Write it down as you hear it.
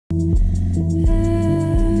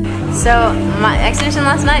So my exhibition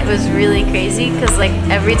last night was really crazy because like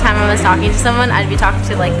every time I was talking to someone, I'd be talking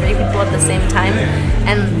to like 3 people at the same time,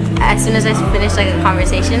 and as soon as I finished like a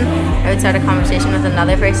conversation, I would start a conversation with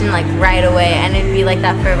another person like right away, and it'd be like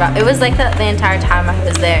that for about, it was like that the entire time I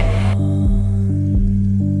was there.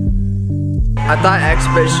 I thought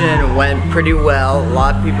exhibition went pretty well. A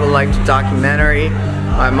lot of people liked the documentary.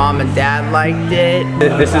 My mom and dad liked it.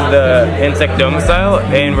 This is the insect domicile,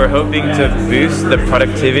 and we're hoping to boost the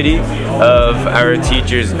productivity of our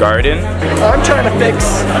teacher's garden. I'm trying to fix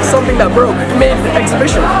something that broke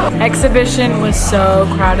mid-exhibition. Exhibition was so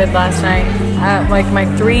crowded last night. Like my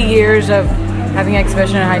 3 years of having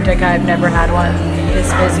exhibition at High Tech, I've never had one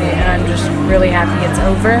this busy, and I'm just really happy it's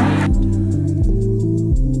over.